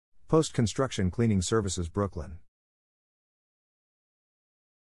Post-construction cleaning services Brooklyn.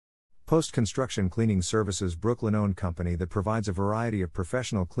 Post-construction cleaning services Brooklyn-owned company that provides a variety of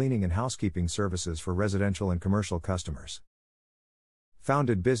professional cleaning and housekeeping services for residential and commercial customers.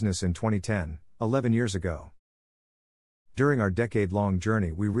 Founded business in 2010, 11 years ago. During our decade-long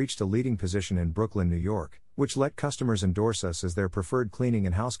journey we reached a leading position in Brooklyn, New York, which let customers endorse us as their preferred cleaning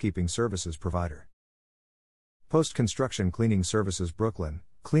and housekeeping services provider. Post-construction cleaning services Brooklyn,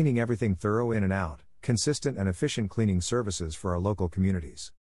 cleaning everything thorough in and out, consistent and efficient cleaning services for our local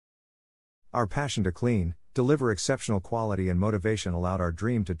communities. Our passion to clean, deliver exceptional quality and motivation allowed our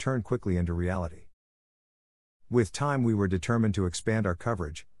dream to turn quickly into reality. With time we were determined to expand our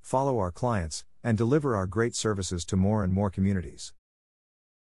coverage, follow our clients, and deliver our great services to more and more communities.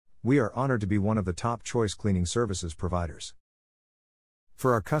 We are honored to be one of the top choice cleaning services providers.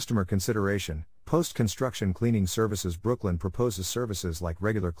 For our customer consideration, Post-Construction Cleaning Services Brooklyn proposes services like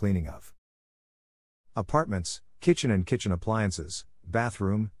regular cleaning of apartments, kitchen and kitchen appliances,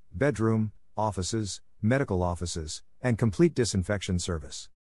 bathroom, bedroom, offices, medical offices, and complete disinfection service.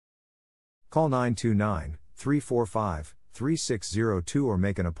 Call 929-345-3602 or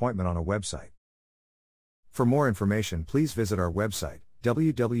make an appointment on a website. For more information, please visit our website,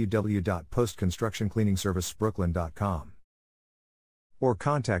 www.postconstructioncleaningservicebrooklyn.com. Or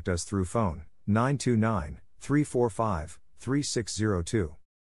contact us through phone, 929-345-3602.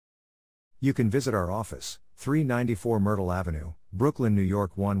 You can visit our office, 394 Myrtle Avenue, Brooklyn, New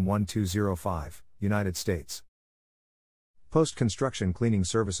York 11205, United States. Post-Construction Cleaning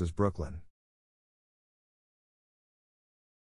Services Brooklyn.